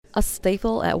A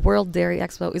staple at World Dairy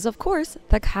Expo is, of course,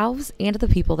 the cows and the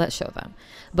people that show them.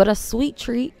 But a sweet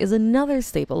treat is another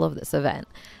staple of this event.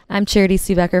 I'm Charity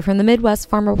Seebecker from the Midwest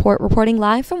Farm Report, reporting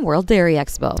live from World Dairy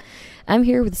Expo. I'm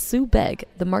here with Sue Begg,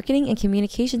 the Marketing and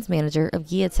Communications Manager of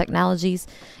GIA Technologies,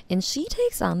 and she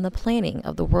takes on the planning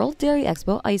of the World Dairy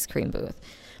Expo ice cream booth.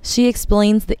 She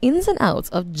explains the ins and outs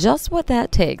of just what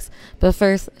that takes, but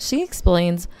first, she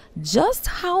explains just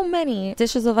how many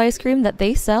dishes of ice cream that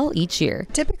they sell each year.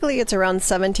 Typically, it's around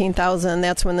 17,000.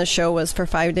 That's when the show was for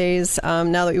 5 days.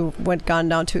 Now that we've gone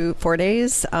down to 4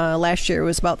 days, last year it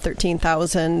was about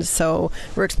 13,000, so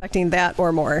we're expecting that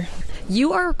or more.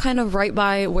 You are kind of right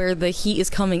by where the heat is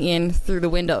coming in through the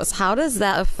windows. How does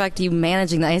that affect you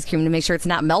managing the ice cream to make sure it's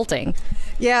not melting?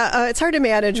 Yeah, it's hard to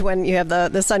manage when you have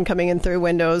the sun coming in through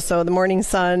windows. So the morning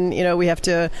sun, we have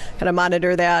to kind of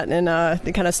monitor that and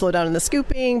kind of slow down in the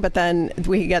scooping. But then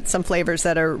we get some flavors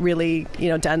that are really,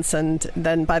 dense, and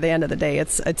then by the end of the day,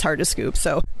 it's hard to scoop.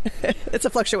 So it's a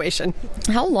fluctuation.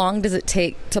 How long does it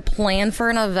take to plan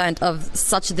for an event of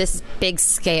this big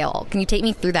scale? Can you take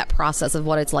me through that process of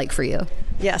what it's like for you?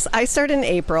 Yes, I start in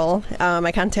April.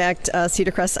 I contact Cedar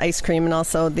Crest Ice Cream and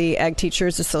also the Ag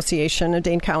Teachers Association of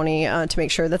Dane County to make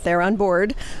sure that they're on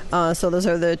board. So those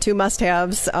are the two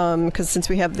must-haves because since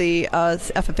we have the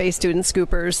FFA student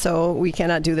scoopers, so we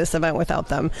cannot do this event without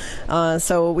them.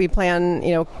 So we plan,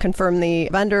 confirm the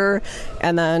vendor,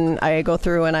 and then I go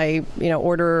through and I,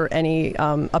 order any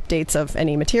updates of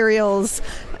any materials.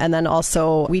 And then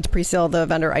also we pre-sale the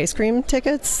vendor ice cream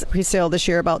tickets. Pre-sale this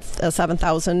year about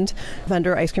 7,000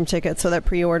 vendor ice cream tickets. So that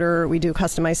pre-order, we do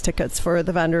customized tickets for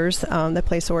the vendors that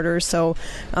place orders. So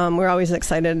we're always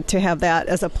excited to have that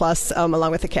as a plus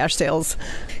along with the cash sales.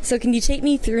 So can you take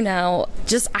me through now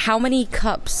just how many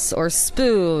cups or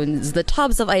spoons, the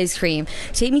tubs of ice cream?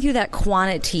 Take me through that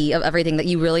quantity of everything that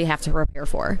you really have to prepare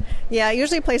for. Yeah, I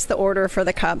usually place the order for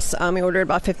the cups. We ordered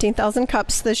about 15,000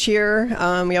 cups this year.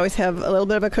 We always have a little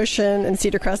bit of a cushion, and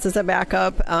Cedar Crest is a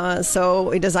backup. So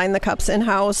we design the cups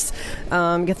in-house,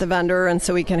 get the vendor, and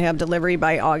so we can have delivery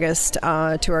by August to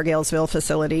our Galesville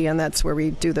facility, and that's where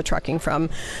we do the trucking from.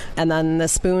 And then the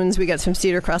spoons we get from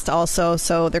Cedar Crest also,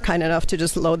 so they're kind enough to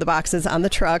just load the boxes on the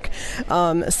truck.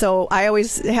 So I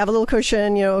always have a little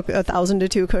cushion, 1,000 to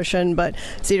 2 cushion, but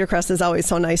Cedar Crest is always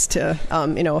so nice to,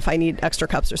 if I need extra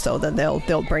cups or so, then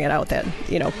they'll bring it out that,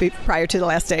 prior to the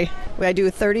last day. I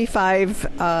do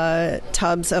 35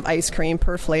 tubs of ice cream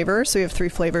per flavor, so we have 3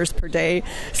 flavors per day.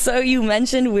 So you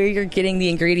mentioned where you're getting the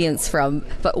ingredients from,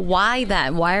 but why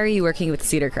that? Why are you working with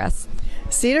Cedar Crest?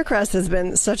 Cedar Crest has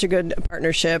been such a good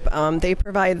partnership. They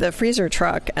provide the freezer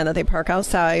truck and that they park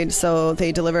outside, so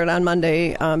they deliver it on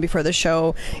Monday before the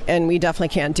show, and we definitely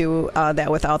can't do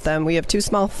that without them. We have 2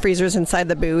 small freezers inside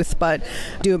the booth, but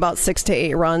do about 6 to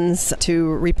 8 runs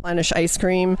to replenish ice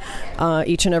cream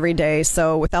each and every day.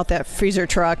 So without that freezer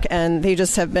truck, and they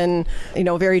just have been,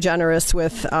 very generous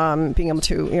with being able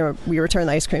to, we return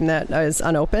the ice cream that is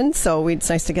unopened, so it's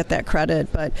nice to get that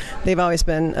credit, but they've always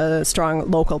been a strong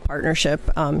local partnership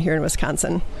here in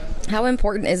Wisconsin. How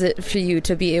important is it for you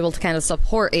to be able to kind of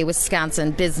support a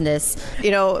Wisconsin business?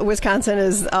 Wisconsin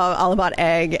is all about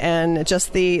ag, and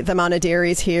just the amount of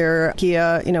dairies here.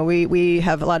 GIA, we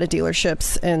have a lot of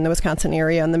dealerships in the Wisconsin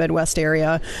area and the Midwest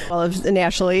area, well,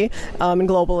 nationally and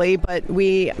globally, but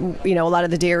we, a lot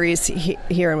of the dairies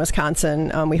here in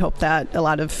Wisconsin, we hope that a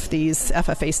lot of these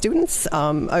FFA students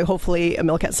hopefully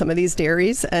milk at some of these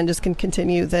dairies and just can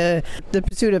continue the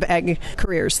pursuit of ag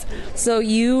careers. So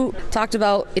you talked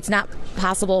about it's not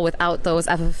possible without those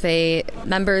FFA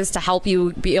members to help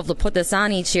you be able to put this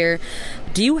on each year.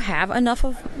 Do you have enough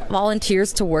of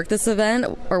volunteers to work this event,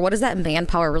 or what does that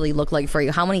manpower really look like for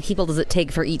you? How many people does it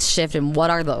take for each shift, and what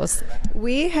are those?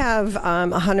 We have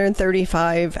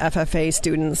 135 FFA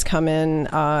students come in.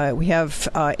 We have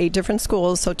 8 different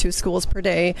schools, so 2 schools per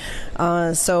day.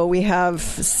 So we have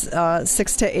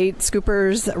 6 to 8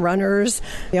 scoopers, runners.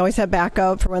 We always have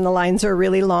backup for when the lines are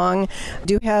really long. We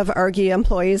do have our GIA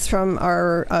employees from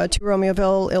our 2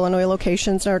 Romeoville, Illinois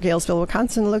locations and our Galesville,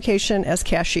 Wisconsin location as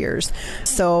cashiers.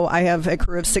 So I have a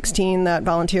crew of 16 that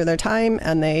volunteer their time,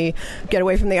 and they get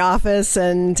away from the office,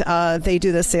 and they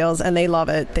do the sales, and they love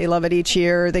it. They love it each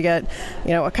year. They get,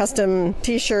 a custom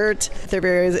T-shirt.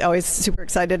 They're always super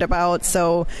excited about.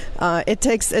 So it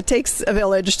takes a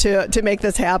village to make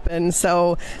this happen.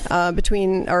 So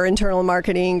between our internal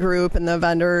marketing group and the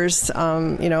vendors,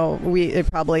 we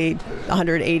probably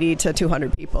 180 to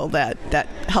 200 people that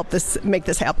help make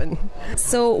this happen.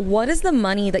 So what does the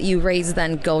money that you raise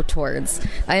then go towards?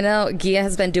 I know GIA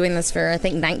has been doing this for, I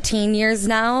think, 19 years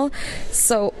now.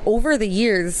 So over the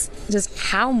years, just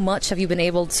how much have you been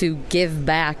able to give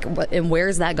back, and where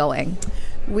is that going?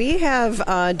 We have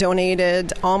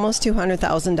donated almost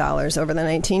 $200,000 over the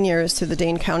 19 years to the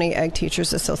Dane County Ag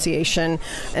Teachers Association,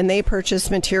 and they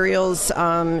purchase materials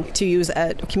to use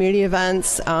at community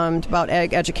events about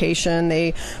ag education.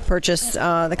 They purchase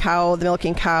the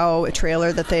milking cow, a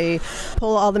trailer that they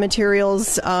pull all the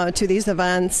materials to these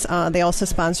events. They also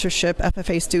sponsorship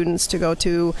FFA students to go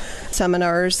to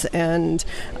seminars, and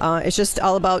it's just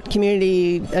all about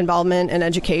community involvement and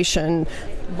education.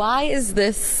 Why is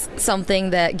this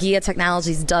something that GIA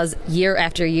Technologies does year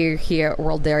after year here at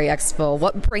World Dairy Expo?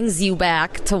 What brings you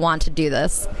back to want to do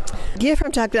this? GIA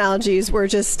Technologies, we're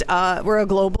a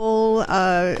global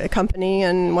company,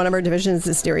 and one of our divisions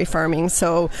is dairy farming.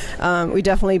 So we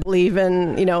definitely believe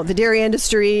in the dairy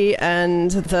industry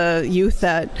and the youth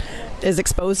that is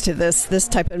exposed to this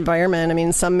type of environment. I mean,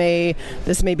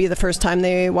 this may be the first time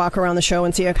they walk around the show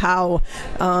and see a cow,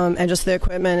 and just the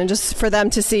equipment, and just for them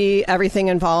to see everything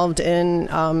involved in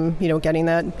getting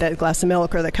that glass of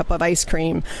milk or that cup of ice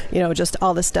cream, just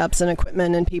all the steps and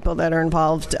equipment and people that are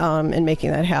involved in making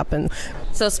that happen.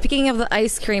 So speaking of the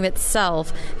ice cream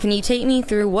itself, can you take me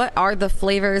through what are the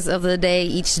flavors of the day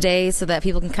each day so that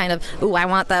people can kind of, I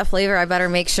want that flavor, I better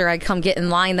make sure I come get in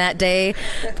line that day?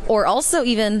 Or also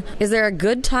even, is there a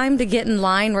good time to get in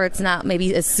line where it's not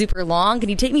maybe as super long? Can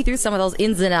you take me through some of those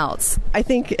ins and outs? I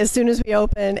think as soon as we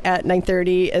open at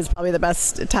 9:30 is probably the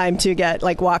best time to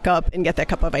walk up and get that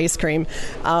cup of ice cream.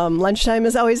 Lunchtime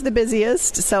is always the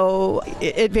busiest, so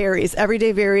it varies. Every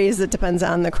day varies. It depends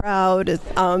on the crowd.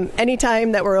 Anytime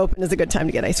that we're open is a good time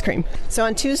to get ice cream. So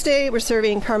on Tuesday, we're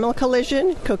serving Caramel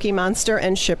Collision, Cookie Monster,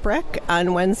 and Shipwreck.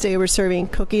 On Wednesday, we're serving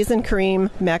Cookies and Cream,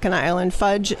 Mackinac Island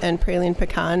Fudge, and Praline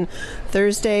Pecan.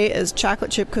 Thursday is Chocolate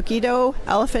Chip Cookie Dough,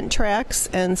 Elephant Tracks,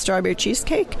 and Strawberry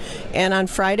Cheesecake. And on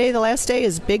Friday, the last day,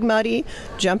 is Big Muddy,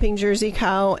 Jumping Jersey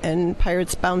Cow, and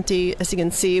Pirate's Bounty. As you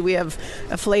can see, we have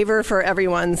a flavor for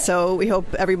everyone, so we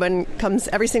hope everyone comes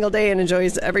every single day and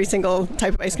enjoys every single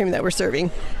type of ice cream that we're serving.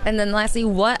 And then lastly,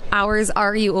 what hours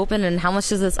are you open, and how much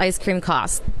does this ice cream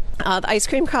cost? The ice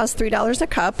cream costs $3 a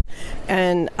cup,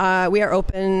 and we are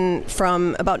open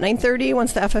from about 9:30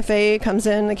 once the FFA comes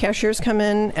in, the cashiers come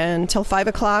in, and until 5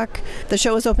 o'clock. The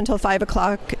show is open until 5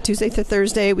 o'clock, Tuesday through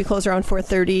Thursday. We close around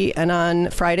 4:30, and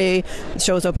on Friday, the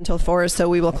show is open until 4, so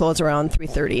we will close around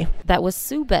 3:30. That was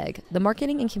Sue Begg, the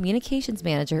Marketing and Communications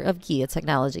Manager of GIA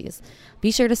Technologies.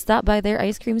 Be sure to stop by their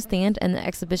ice cream stand and the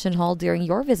exhibition hall during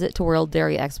your visit to World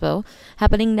Dairy Expo,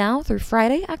 happening now through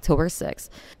Friday, October 6th.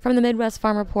 From the Midwest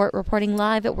Farm Report, reporting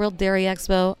live at World Dairy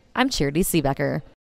Expo, I'm Charity Seebecker.